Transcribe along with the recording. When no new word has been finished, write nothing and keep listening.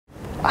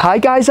Hi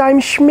guys,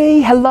 I'm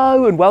Shmi.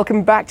 Hello and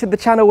welcome back to the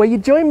channel where you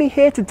join me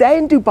here today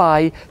in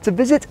Dubai to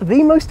visit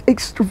the most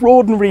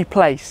extraordinary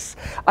place.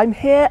 I'm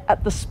here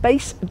at the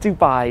Space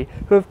Dubai,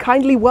 who have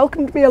kindly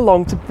welcomed me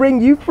along to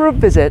bring you for a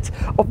visit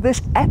of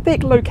this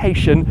epic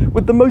location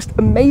with the most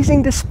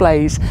amazing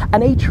displays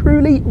and a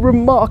truly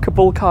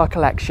remarkable car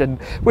collection.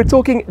 We're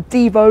talking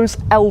Divos,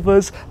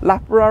 Elvas,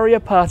 LaFerrari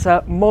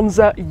Aperta,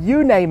 Monza,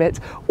 you name it,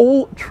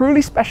 all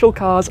truly special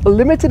cars,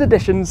 limited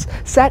editions,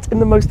 set in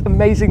the most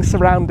amazing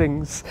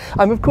surroundings.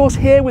 I'm of course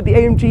here with the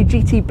AMG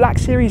GT Black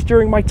Series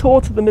during my tour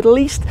to the Middle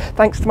East,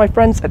 thanks to my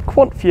friends at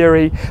Quant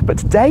Fury, but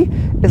today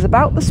is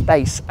about the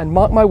space, and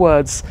mark my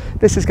words,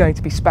 this is going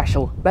to be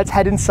special. Let's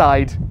head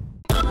inside.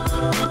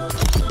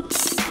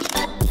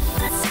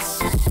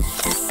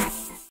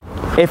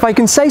 If I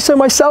can say so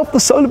myself, the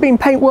solar beam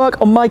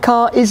paintwork on my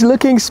car is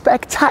looking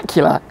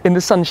spectacular in the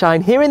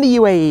sunshine here in the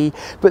UAE,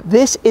 but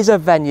this is a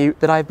venue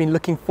that I've been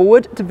looking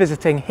forward to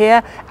visiting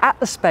here at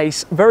the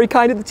Space. Very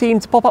kind of the team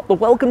to pop up the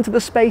welcome to the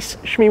Space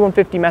Shmi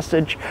 150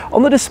 message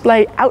on the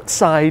display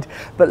outside,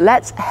 but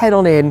let's head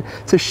on in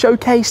to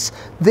showcase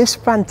this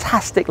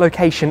fantastic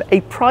location, a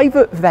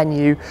private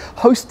venue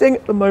hosting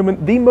at the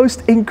moment the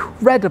most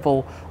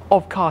incredible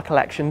of car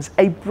collections,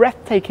 a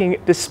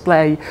breathtaking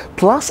display,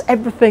 plus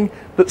everything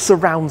that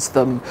surrounds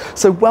them.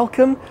 So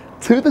welcome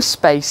to the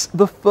Space,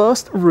 the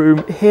first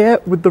room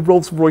here with the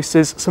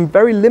Rolls-Royces, some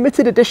very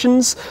limited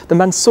editions, the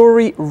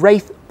Mansouri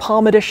Wraith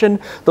Palm Edition,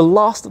 the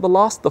last of the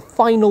last, the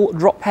final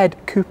drop head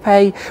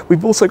coupe.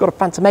 We've also got a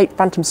Phantom 8,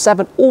 Phantom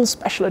 7, all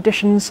special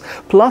editions,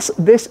 plus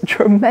this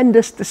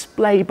tremendous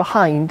display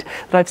behind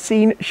that I've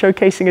seen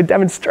showcasing a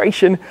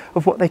demonstration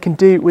of what they can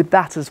do with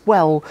that as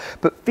well.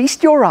 But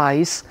feast your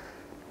eyes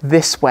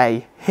this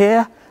way,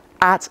 here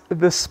at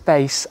the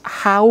Space.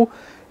 How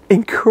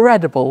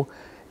incredible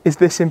is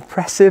this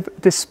impressive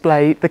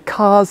display? The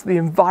cars, the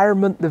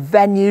environment, the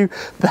venue,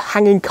 the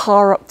hanging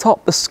car up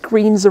top, the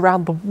screens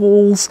around the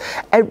walls,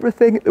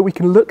 everything that we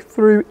can look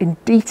through in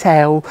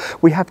detail.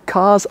 We have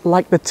cars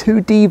like the two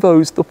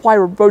Divos, the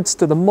Huayra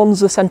Roadster, the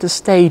Monza Center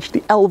Stage,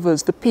 the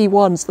Elvas, the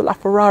P1s, the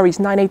LaFerraris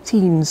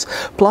 918s,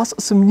 plus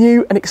some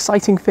new and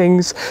exciting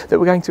things that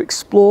we're going to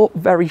explore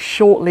very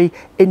shortly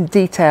in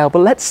detail. But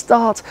let's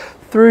start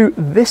through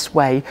this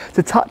way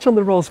to touch on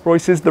the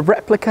Rolls-Royces, the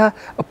replica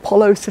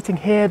Apollo sitting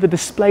here, the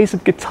displays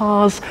of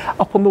guitars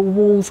up on the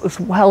walls as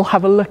well.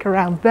 Have a look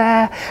around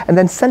there. And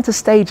then center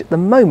stage at the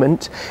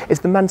moment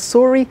is the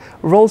Mansouri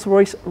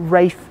Rolls-Royce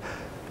Wraith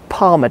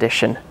Palm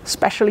Edition,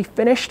 specially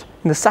finished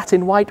in the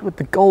satin white with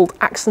the gold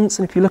accents.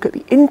 And if you look at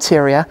the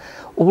interior,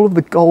 all of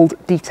the gold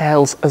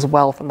details as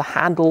well, from the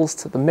handles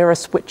to the mirror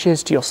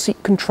switches to your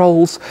seat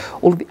controls,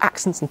 all of the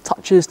accents and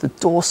touches, the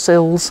door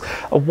sills,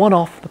 a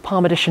one-off, the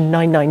Palm Edition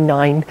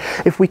 999.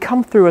 If we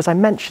come through, as I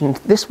mentioned,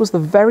 this was the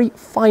very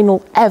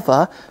final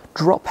ever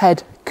drop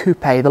head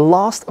coupe, the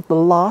last of the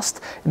last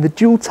in the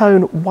dual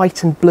tone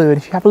white and blue. And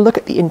if you have a look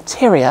at the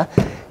interior,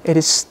 it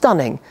is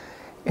stunning.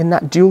 In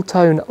that dual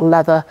tone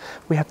leather,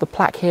 we have the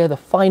plaque here, the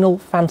final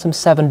Phantom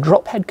 7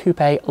 drop head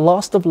coupe,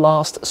 last of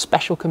last,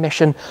 special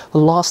commission, the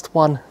last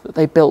one that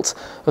they built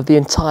of the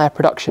entire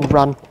production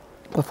run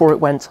before it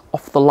went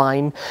off the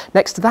line.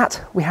 Next to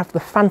that, we have the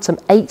Phantom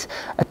 8,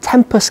 a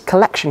Tempus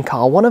collection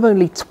car, one of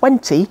only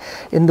 20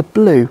 in the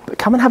blue. But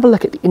come and have a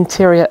look at the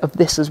interior of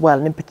this as well,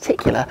 and in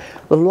particular,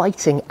 the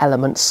lighting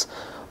elements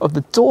of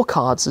the door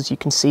cards, as you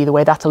can see, the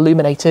way that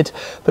illuminated,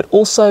 but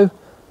also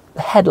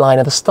the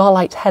headliner, the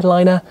Starlight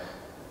headliner.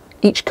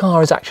 Each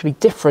car is actually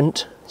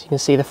different. As you can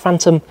see, the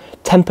Phantom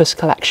Tempus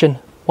collection,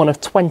 one of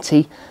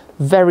 20,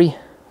 very,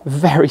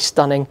 very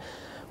stunning,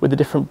 with the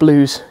different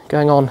blues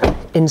going on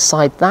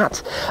inside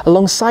that.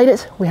 Alongside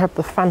it, we have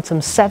the Phantom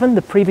 7,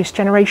 the previous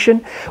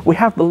generation. We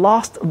have the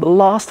last of the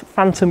last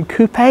Phantom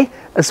Coupe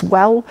as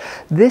well.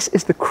 This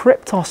is the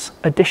Kryptos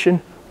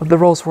edition of the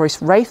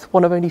Rolls-Royce Wraith,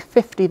 one of only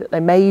 50 that they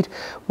made,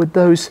 with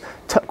those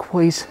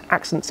turquoise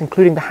accents,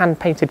 including the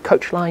hand-painted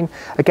coach line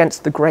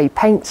against the grey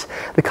paint,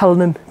 the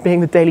Cullinan being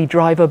the daily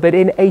driver, but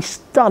in a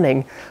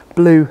stunning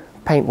blue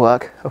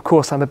paintwork. Of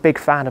course, I'm a big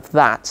fan of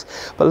that.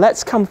 But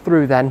let's come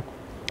through then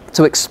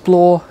to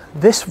explore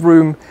this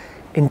room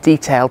in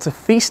detail, to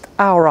feast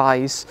our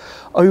eyes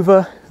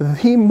over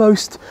the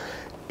most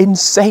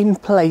insane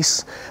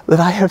place that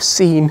I have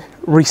seen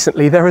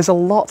recently. There is a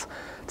lot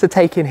to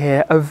take in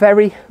here. A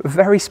very,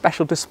 very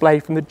special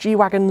display, from the G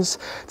Wagons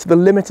to the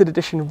limited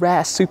edition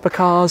rare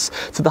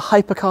supercars to the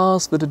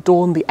hypercars that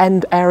adorn the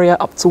end area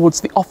up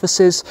towards the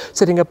offices,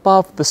 sitting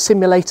above the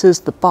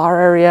simulators, the bar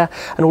area,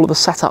 and all of the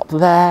setup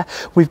there.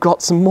 We've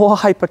got some more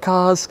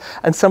hypercars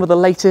and some of the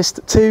latest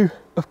too,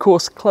 of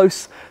course,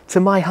 close to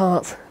my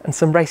heart, and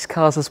some race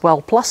cars as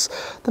well, plus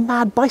the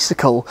mad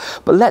bicycle.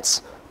 But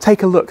let's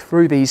take a look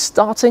through these,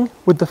 starting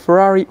with the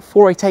Ferrari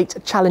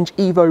 488 Challenge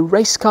Evo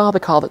race car, the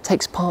car that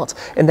takes part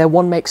in their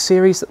one make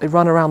series that they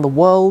run around the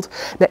world.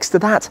 Next to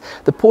that,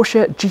 the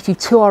Porsche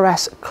GT2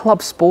 RS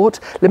Club Sport,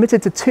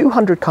 limited to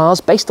 200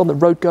 cars based on the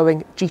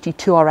road-going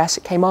GT2 RS.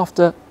 It came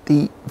after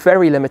the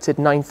very limited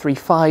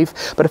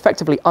 935, but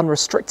effectively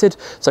unrestricted,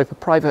 so for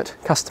private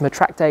customer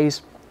track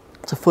days.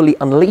 to fully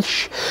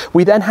unleash.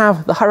 We then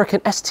have the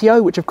Hurricane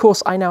STO, which of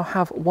course I now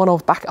have one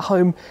of back at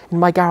home in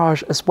my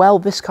garage as well.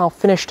 This car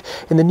finished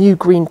in the new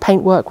green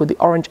paintwork with the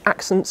orange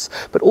accents,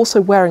 but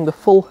also wearing the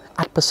full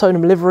ad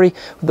personam livery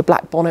with the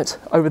black bonnet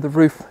over the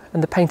roof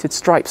and the painted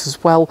stripes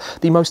as well.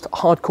 The most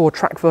hardcore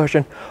track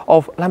version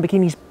of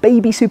Lamborghini's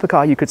baby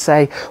supercar, you could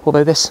say,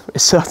 although this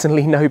is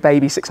certainly no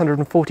baby.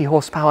 640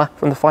 horsepower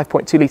from the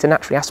 5.2 litre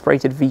naturally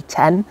aspirated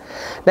V10.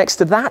 Next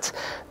to that,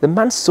 the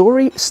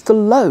Mansory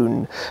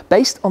Stallone,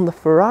 based on the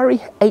Ferrari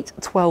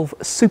 812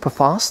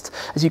 Superfast,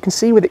 as you can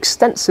see, with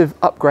extensive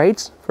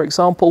upgrades. For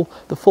example,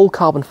 the full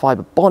carbon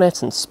fibre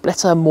bonnet and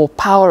splitter, more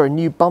power, a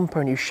new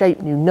bumper, a new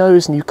shape, new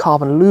nose, new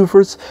carbon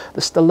louvres,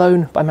 the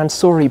Stallone by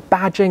Mansory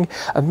badging,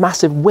 a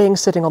massive wing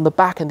sitting on the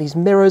back, and these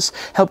mirrors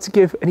help to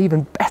give an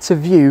even better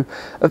view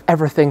of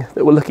everything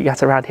that we're looking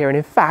at around here. And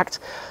in fact,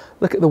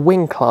 look at the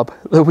wing club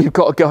that we've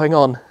got going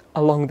on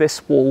along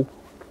this wall.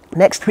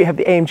 Next, we have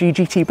the AMG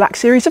GT Black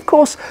Series. Of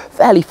course,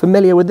 fairly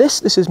familiar with this.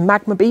 This is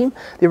Magma Beam,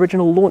 the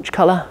original launch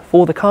colour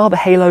for the car, the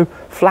Halo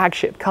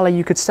flagship colour,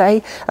 you could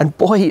say. And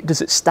boy,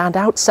 does it stand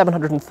out.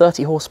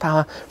 730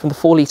 horsepower from the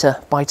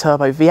 4-litre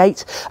bi-turbo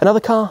V8. Another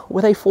car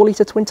with a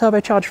 4-litre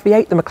twin-turbocharged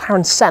V8, the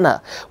McLaren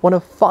Senna, one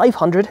of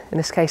 500, in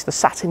this case the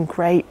satin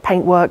grey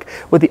paintwork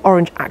with the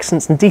orange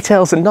accents and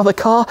details. Another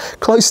car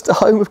close to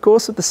home, of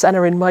course, with the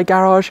Senna in my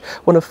garage,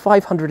 one of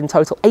 500 in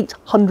total,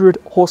 800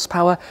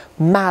 horsepower,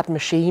 mad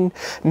machine.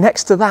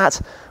 Next to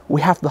that,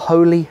 we have the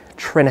Holy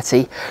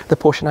Trinity, the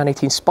Porsche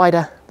 918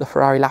 Spyder, the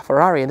Ferrari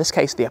LaFerrari, in this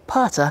case the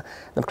Aperta,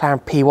 the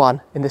McLaren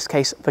P1, in this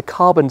case the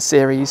Carbon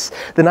Series.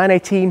 The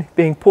 918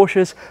 being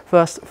Porsche's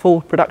first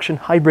full production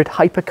hybrid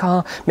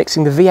hypercar,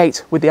 mixing the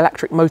V8 with the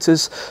electric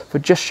motors for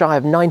just shy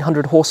of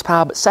 900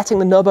 horsepower, but setting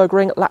the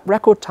Nürburgring lap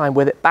record time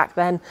with it back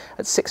then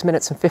at 6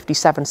 minutes and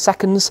 57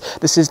 seconds.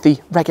 This is the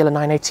regular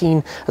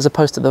 918 as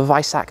opposed to the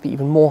Weissach, the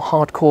even more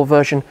hardcore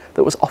version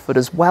that was offered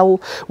as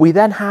well. We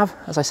then have,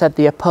 as I said,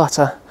 the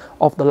Aperta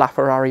of the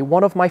LaFerrari,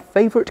 one of my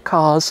favourite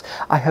cars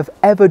I have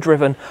ever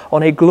driven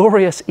on a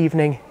glorious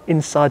evening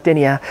in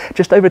Sardinia.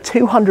 Just over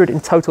 200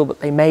 in total that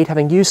they made,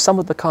 having used some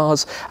of the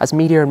cars as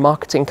media and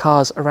marketing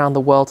cars around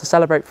the world to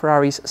celebrate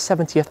Ferrari's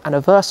 70th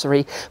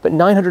anniversary, but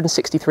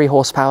 963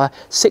 horsepower,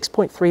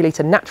 6.3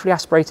 litre naturally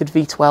aspirated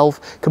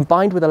V12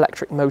 combined with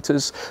electric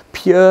motors,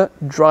 pure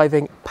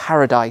driving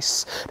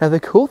paradise. Now the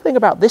cool thing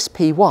about this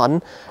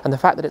P1 and the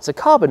fact that it's a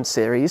Carbon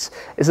Series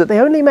is that they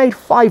only made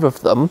 5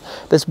 of them.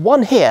 There's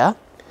one here,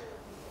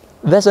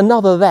 there's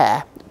another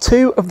there.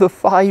 2 of the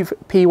 5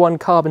 P1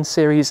 Carbon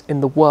Series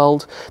in the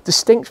world,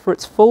 distinct for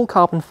its full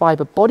carbon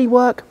fibre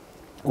bodywork,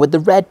 with the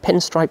red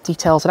pinstripe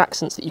details and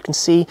accents that you can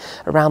see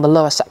around the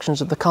lower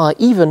sections of the car,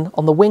 even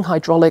on the wing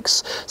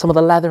hydraulics, some of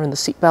the leather and the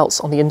seat belts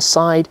on the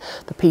inside,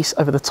 the piece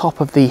over the top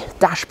of the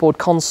dashboard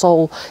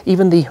console,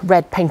 even the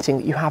red painting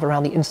that you have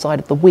around the inside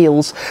of the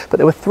wheels. But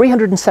there were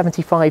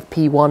 375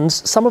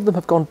 P1s. Some of them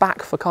have gone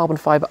back for carbon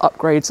fibre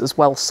upgrades as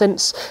well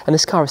since, and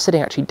this car is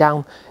sitting actually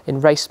down in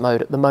race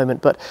mode at the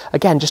moment. But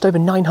again, just over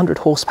 900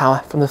 horsepower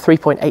from the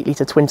 3.8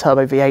 litre twin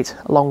turbo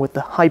V8 along with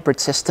the hybrid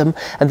system,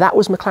 and that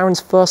was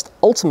McLaren's first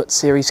Ultimate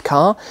Series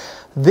car.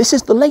 This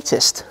is the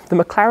latest, the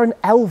McLaren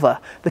Elva,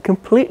 the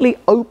completely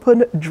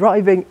open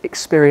driving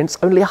experience.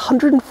 Only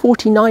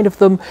 149 of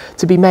them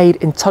to be made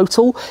in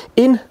total,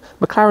 in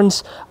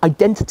McLaren's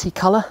identity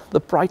colour, the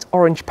bright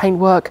orange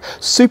paintwork,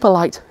 super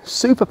light,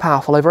 super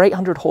powerful, over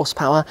 800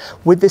 horsepower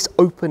with this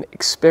open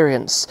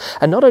experience.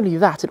 And not only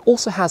that, it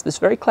also has this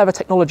very clever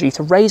technology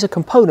to raise a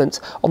component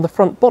on the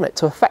front bonnet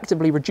to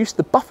effectively reduce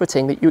the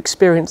buffeting that you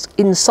experience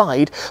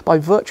inside by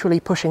virtually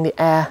pushing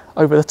the air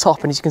over the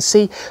top. And as you can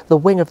see, the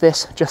wing of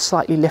this just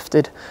slightly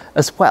lifted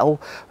as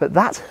well, but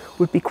that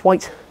would be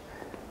quite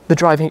the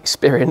driving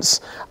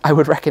experience, I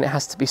would reckon it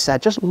has to be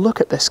said. Just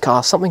look at this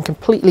car, something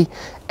completely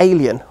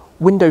alien,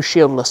 window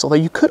shieldless, although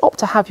you could opt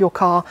to have your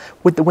car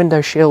with the window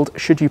shield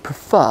should you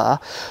prefer.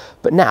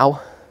 But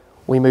now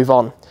we move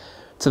on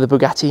to the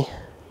Bugatti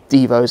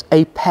Divos,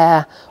 a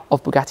pair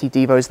of Bugatti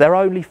Divos. There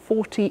are only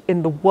 40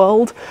 in the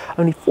world,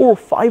 only 4 or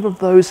 5 of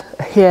those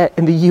are here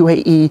in the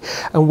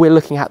UAE, and we're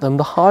looking at them.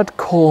 The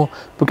hardcore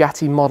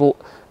Bugatti model,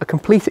 a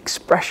complete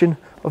expression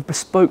of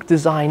bespoke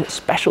design,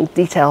 special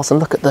details, and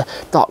look at the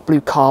dark blue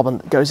carbon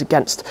that goes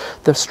against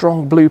the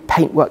strong blue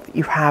paintwork that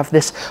you have.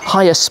 This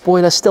higher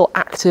spoiler, still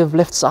active,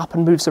 lifts up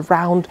and moves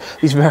around.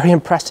 These very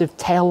impressive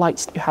tail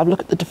lights that you have.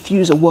 Look at the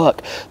diffuser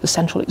work, the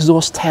central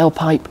exhaust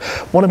tailpipe,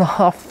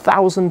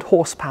 1,500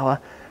 horsepower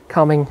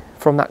coming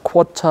from that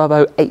quad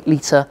turbo 8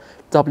 litre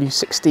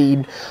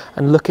W16,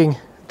 and looking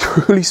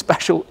truly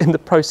special in the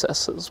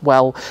process as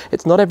well.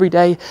 It's not every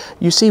day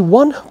you see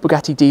one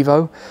Bugatti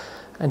Divo,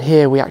 and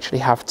here we actually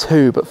have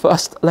 2. But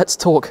first, let's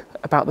talk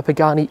about the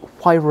Pagani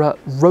Huayra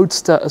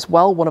Roadster as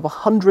well, one of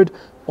 100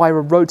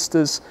 Huayra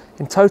Roadsters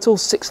in total,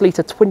 6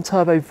 litre twin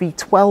turbo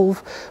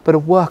V12, but a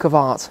work of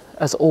art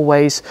as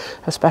always,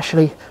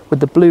 especially with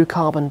the blue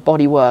carbon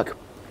bodywork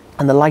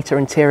and the lighter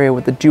interior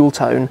with the dual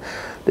tone.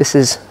 This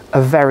is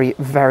A very,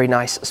 very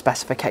nice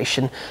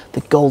specification.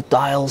 The gold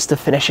dials to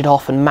finish it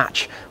off and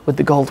match with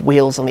the gold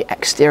wheels on the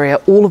exterior.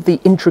 All of the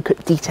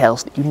intricate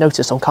details that you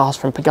notice on cars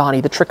from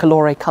Pagani, the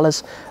tricolore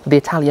colours, the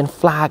Italian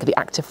flag, the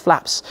active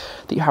flaps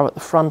that you have at the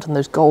front, and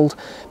those gold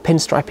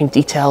pinstriping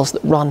details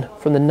that run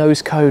from the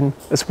nose cone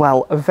as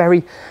well. A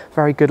very,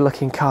 very good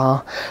looking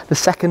car. The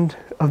second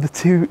of the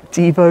two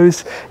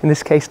Divos, in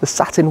this case the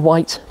satin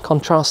white,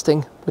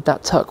 contrasting with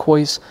that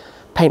turquoise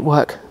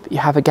paintwork that you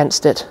have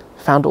against it,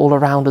 found all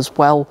around as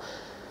well.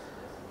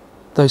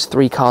 Those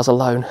three cars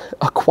alone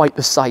are quite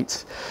the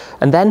sight.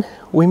 And then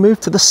we move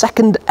to the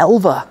second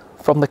Elva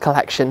from the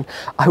collection.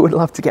 I would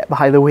love to get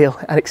behind the wheel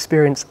and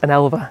experience an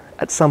Elva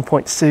at some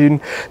point soon.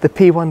 The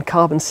P1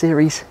 Carbon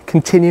Series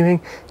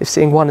continuing, you're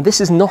seeing one, and this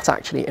is not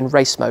actually in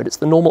race mode, it's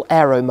the normal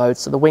aero mode,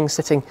 so the wing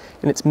sitting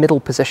in its middle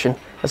position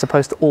as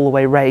opposed to all the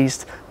way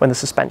raised when the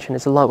suspension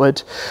is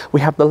lowered. We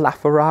have the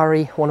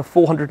LaFerrari, one of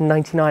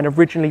 499,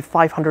 originally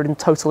 500 in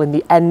total in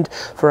the end.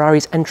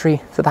 Ferrari's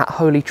entry to that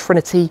holy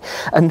trinity.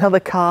 Another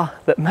car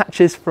that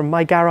matches from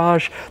my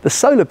garage, the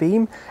Solar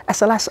Beam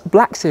SLS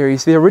Black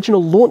Series, the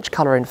original launch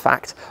colour in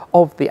fact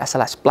of the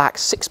SLS Black,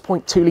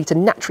 6.2 litre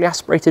naturally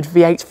aspirated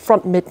V8,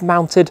 front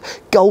mid-mounted,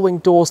 gull-wing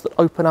doors that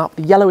open up,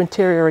 the yellow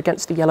interior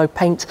against the yellow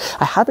paint.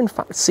 I have in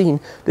fact seen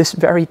this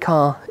very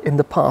car in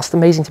the past.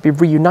 Amazing to be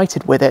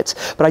reunited with it,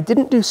 but I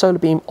didn't do Solar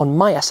Beam on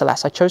my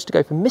SLS. I chose to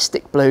go for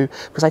Mystic Blue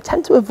because I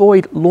tend to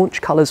avoid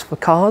launch colours for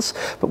cars,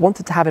 but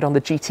wanted to have it on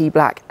the GT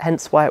Black,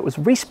 hence why it was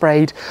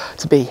resprayed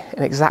to be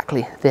in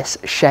exactly this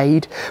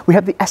shade. We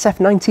have the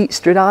SF90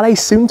 Stradale,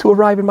 soon to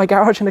arrive in my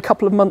garage in a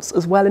couple of months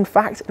as well, in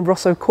fact, in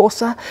Rosso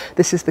Corsa.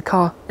 This is the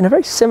car in a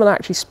very similar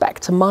actually spec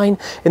to mine,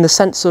 in the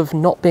sense of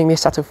not being the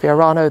Assetto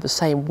Fiorano, the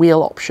same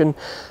wheel option,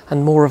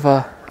 and more of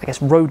a, I guess,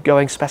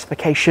 road-going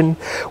specification.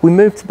 We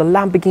move to the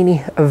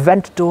Lamborghini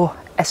Aventador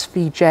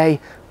SVJ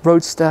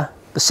Roadster,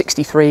 the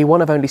 63,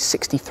 one of only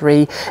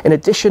 63, in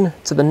addition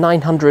to the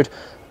 900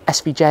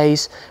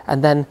 SVJs,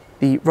 and then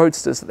the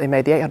Roadsters that they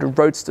made, the 800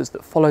 Roadsters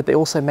that followed. They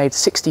also made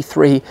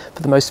 63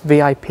 for the most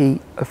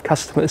VIP of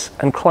customers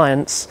and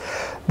clients.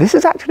 This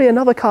is actually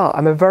another car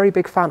I'm a very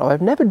big fan of.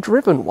 I've never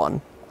driven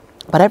one,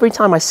 but every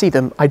time I see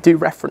them, I do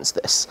reference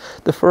this.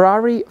 The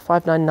Ferrari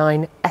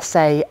 599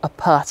 SA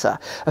Aperta,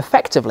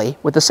 effectively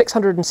with the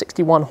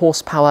 661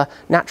 horsepower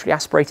naturally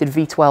aspirated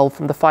V12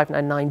 from the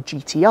 599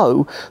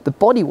 GTO, the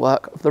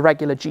bodywork of the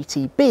regular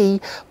GTB,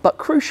 but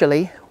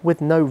crucially with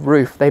no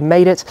roof. They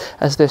made it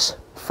as this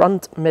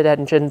front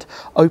mid-engined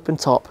open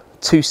top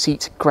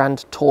two-seat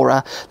Grand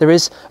Tourer. There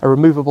is a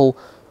removable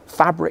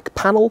fabric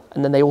panel,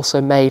 and then they also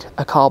made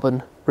a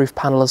carbon roof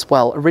panel as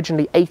well.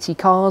 Originally 80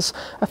 cars,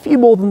 a few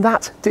more than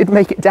that did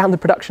make it down the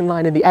production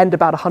line in the end,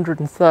 about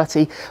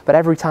 130, but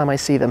every time I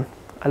see them,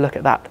 I look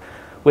at that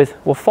with,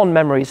 well, fond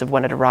memories of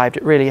when it arrived.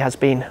 It really has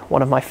been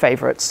one of my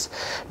favourites.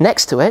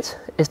 Next to it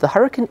is the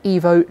Hurricane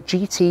Evo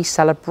GT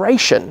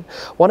Celebration,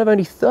 one of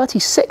only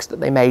 36 that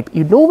they made.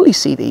 You normally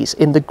see these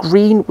in the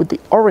green with the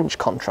orange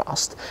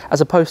contrast, as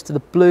opposed to the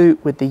blue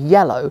with the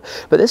yellow,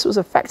 but this was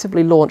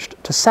effectively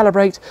launched to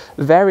celebrate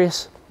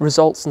various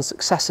results and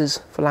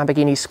successes for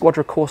Lamborghini's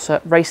Squadra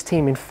Corsa race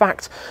team. In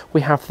fact,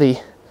 we have the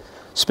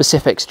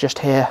specifics just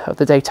here of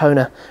the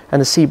Daytona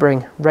and the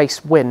Sebring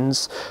race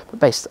wins, but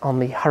based on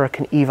the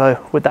Hurricane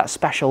Evo with that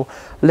special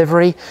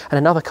livery. And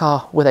another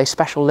car with a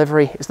special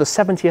livery is the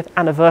 70th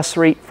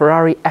anniversary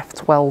Ferrari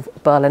F12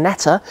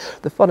 Berlinetta.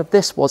 The fun of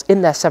this was,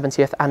 in their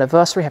 70th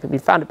anniversary, having been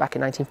founded back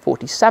in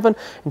 1947,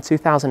 in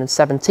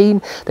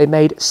 2017, they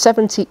made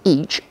 70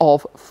 each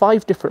of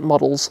 5 different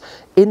models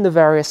in the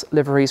various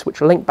liveries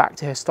which link back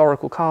to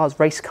historical cars,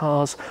 race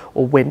cars,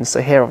 or wins.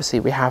 So here obviously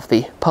we have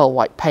the pearl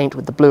white paint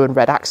with the blue and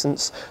red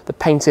accents, the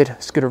painted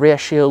Scuderia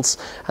shields,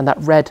 and that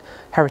red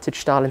heritage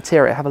style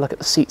interior. Have a look at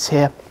the seats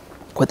here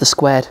with the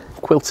squared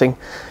quilting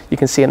you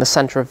can see in the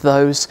center of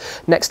those.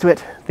 Next to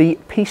it, the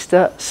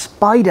Pista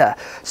Spyder.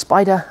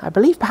 Spyder, I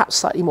believe perhaps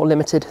slightly more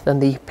limited than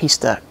the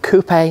Pista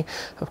Coupe.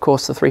 Of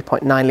course, the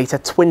 3.9 litre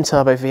twin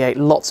turbo V8,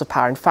 lots of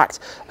power. In fact,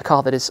 a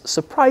car that is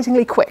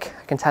surprisingly quick,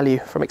 I can tell you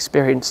from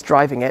experience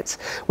driving it.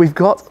 We've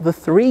got the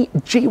 3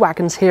 G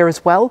Wagons here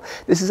as well.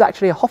 This is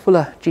actually a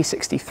Hoffler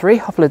G63.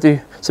 Hoffler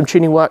do some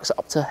tuning works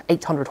up to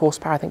 800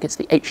 horsepower. I think it's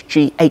the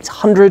HG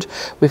 800.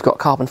 We've got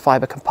carbon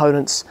fiber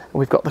components, and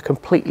we've got the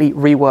completely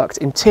reworked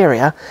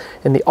interior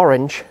in the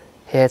orange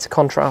here to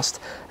contrast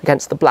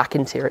against the black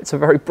interior. It's a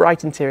very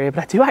bright interior,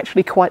 but I do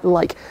actually quite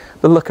like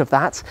the look of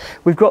that.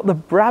 We've got the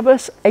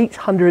Brabus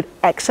 800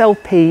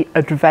 XLP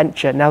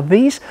Adventure. Now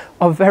these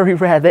are very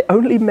rare. They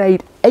only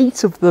made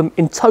 8 of them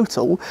in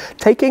total,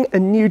 taking a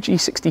new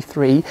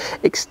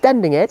G63,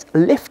 extending it,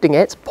 lifting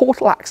it,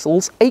 portal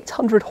axles,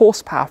 800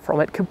 horsepower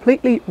from it,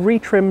 completely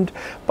retrimmed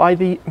by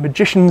the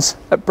magicians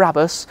at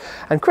Brabus,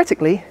 and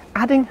critically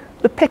adding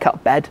the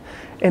pickup bed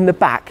in the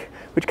back,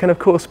 which can of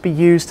course be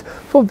used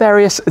for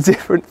various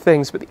different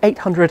things. But the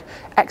 800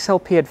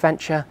 XLP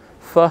Adventure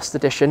first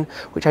edition,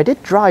 which I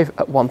did drive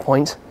at one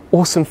point,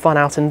 awesome fun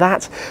out in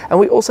that. And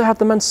we also have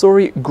the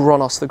Mansouri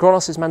Gronos. The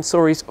Gronos is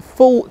Mansouri's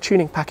full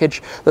tuning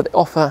package that they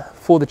offer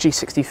for the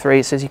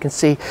G63. So as you can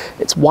see,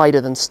 it's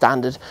wider than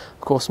standard.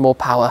 Of course, more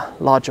power,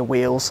 larger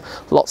wheels,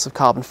 lots of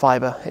carbon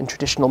fiber in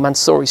traditional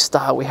Mansouri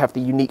style. We have the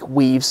unique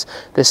weaves,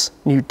 this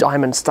new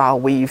diamond style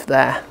weave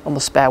there on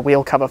the spare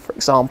wheel cover, for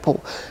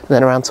example, and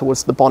then around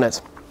towards the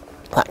bonnet.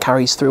 That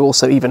carries through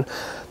also even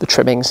the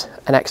trimmings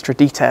and extra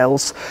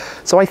details.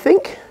 So I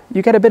think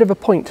you get a bit of a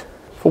point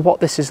for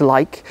what this is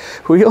like.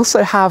 We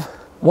also have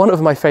one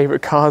of my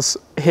favorite cars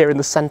here in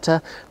the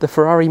center, the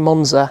Ferrari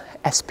Monza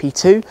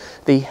SP2,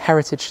 the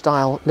heritage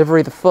style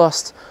livery, the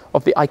first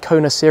of the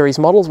Icona series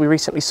models. We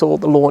recently saw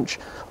the launch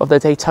of the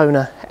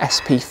Daytona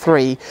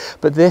SP3,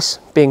 but this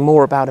being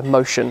more about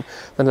emotion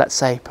than, let's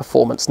say,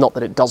 performance. Not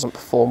that it doesn't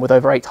perform with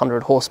over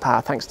 800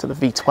 horsepower thanks to the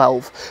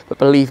V12, but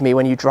believe me,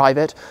 when you drive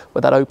it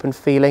with that open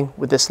feeling,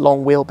 with this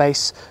long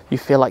wheelbase, you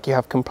feel like you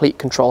have complete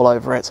control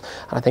over it.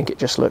 And I think it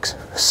just looks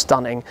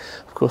stunning.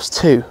 Of course,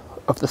 2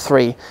 of the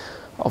 3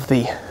 of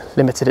the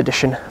limited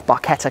edition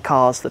Barchetta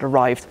cars that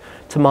arrived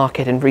to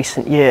market in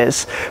recent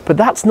years. But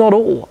that's not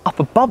all. Up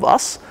above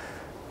us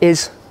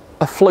is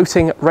a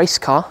floating race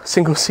car,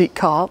 single seat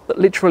car, that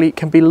literally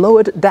can be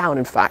lowered down.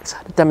 In fact, I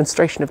had a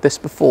demonstration of this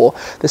before.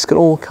 This can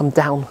all come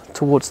down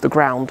towards the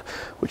ground,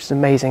 which is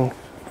amazing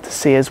to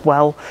see as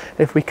well.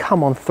 If we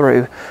come on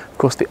through, of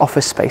course, the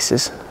office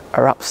spaces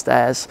are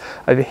upstairs.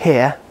 Over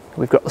here,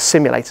 we've got the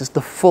simulators,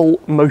 the full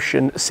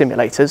motion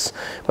simulators,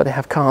 where they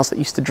have cars that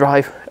used to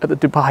drive at the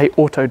Dubai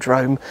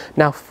Autodrome,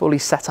 now fully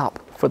set up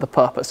for the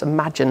purpose.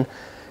 Imagine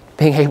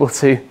being able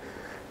to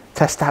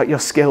test out your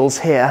skills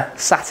here,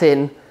 sat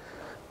in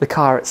the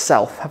car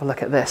itself. Have a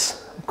look at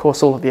this. Of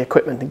course, all of the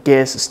equipment, the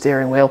gears, the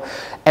steering wheel,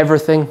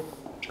 everything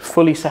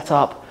fully set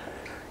up.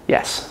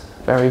 Yes,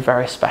 very,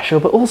 very special,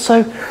 but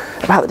also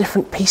about the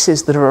different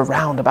pieces that are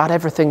around, about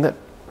everything that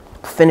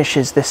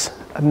finishes this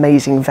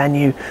amazing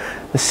venue,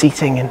 the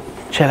seating and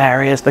chill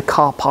areas, the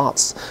car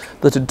parts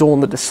that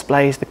adorn the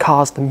displays, the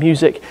cars, the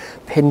music,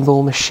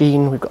 pinball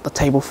machine. We've got the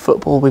table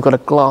football, we've got a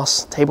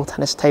glass table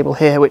tennis table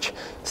here, which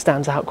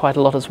stands out quite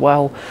a lot as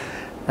well.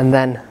 And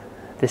then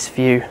this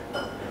view,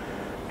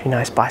 a few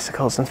nice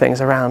bicycles and things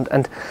around.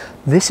 And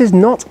this is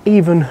not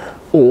even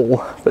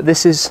all, but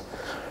this is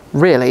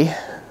really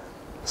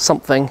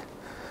something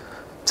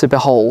to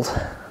behold.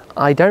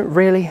 I don't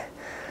really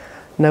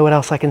know what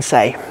else I can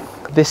say.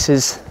 This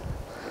is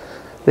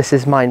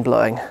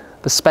mind-blowing.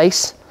 The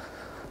space,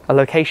 a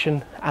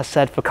location, as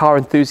said, for car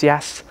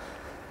enthusiasts.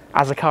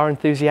 As a car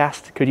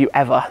enthusiast, could you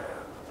ever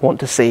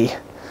want to see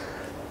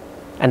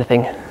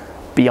anything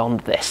beyond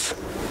this?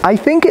 I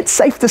think it's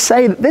safe to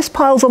say that this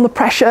piles on the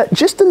pressure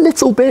just a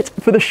little bit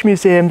for the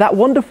Museum. That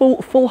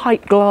wonderful full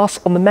height glass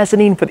on the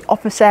mezzanine for the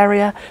office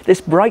area, this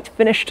bright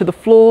finish to the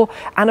floor,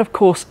 and of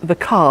course the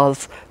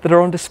cars that are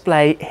on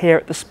display here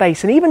at the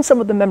space, and even some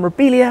of the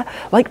memorabilia,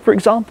 like for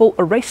example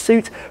a race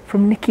suit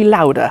from Niki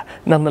Lauda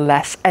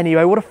nonetheless.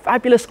 Anyway, what a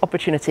fabulous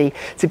opportunity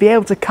to be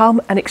able to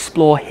come and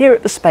explore here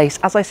at the space.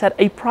 As I said,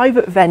 a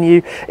private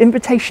venue,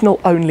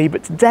 invitational only,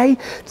 but today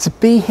to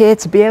be here,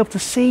 to be able to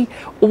see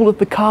all of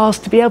the cars,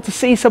 to be able to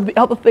see some of the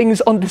other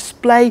things on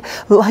display,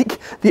 like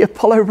the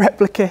Apollo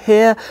replica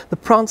here, the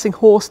prancing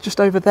horse just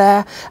over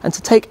there, and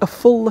to take a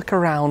full look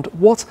around.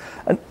 What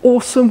an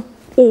awesome,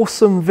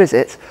 awesome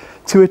visit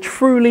to a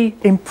truly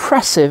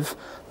impressive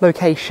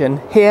location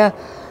here,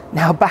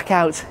 now back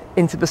out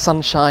into the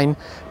sunshine.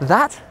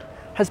 That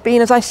has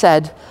been, as I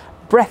said,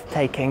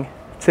 breathtaking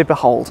to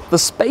behold. The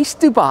Space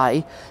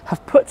Dubai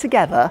have put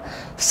together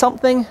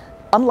something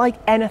unlike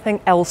anything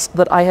else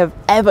that I have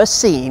ever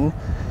seen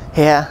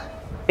here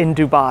in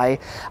Dubai,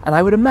 and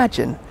I would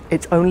imagine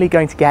it's only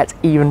going to get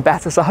even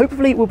better. So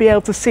hopefully we'll be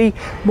able to see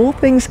more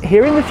things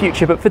here in the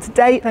future. But for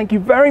today, thank you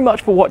very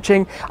much for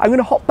watching. I'm going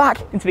to hop back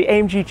into the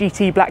AMG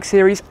GT Black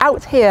Series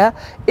out here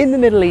in the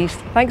Middle East,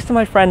 thanks to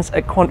my friends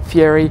at Quant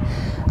Fury.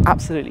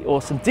 Absolutely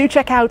awesome. Do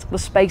check out the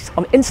space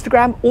on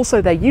Instagram,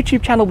 also their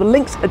YouTube channel. The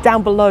links are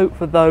down below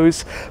for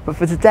those. But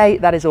for today,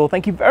 that is all.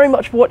 Thank you very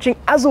much for watching,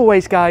 as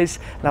always, guys,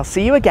 and I'll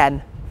see you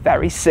again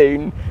very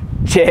soon.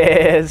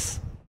 Cheers.